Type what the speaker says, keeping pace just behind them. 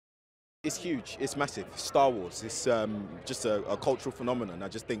It's huge. It's massive. Star Wars. It's just a cultural phenomenon. I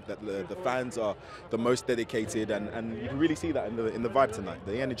just think that the fans are the most dedicated, and you can really see that in the vibe tonight.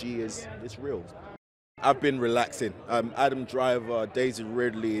 The energy is real. I've been relaxing. Adam Driver, Daisy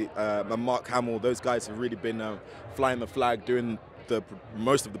Ridley, and Mark Hamill. Those guys have really been flying the flag, doing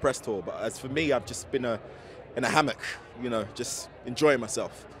most of the press tour. But as for me, I've just been in a hammock, just enjoying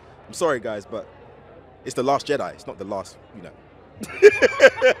myself. I'm sorry, guys, but it's the Last Jedi. It's not the last.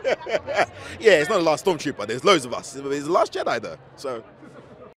 Yeah, it's not the last Stormtrooper. There's loads of us. It's the Last Jedi, though. So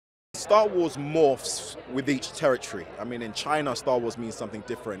Star Wars morphs with each territory. I mean, in China, Star Wars means something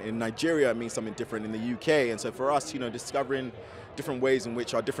different. In Nigeria, it means something different. In the UK, and so for us, discovering different ways in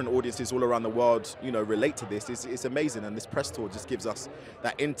which our different audiences all around the world, relate to this, it's amazing. And this press tour just gives us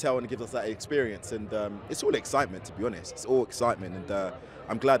that intel and it gives us that experience. And it's all excitement, to be honest. It's all excitement, and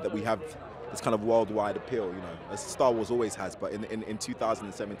I'm glad that we have this kind of worldwide appeal, as Star Wars always has. But in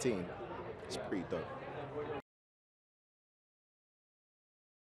 2017, it's pretty dope.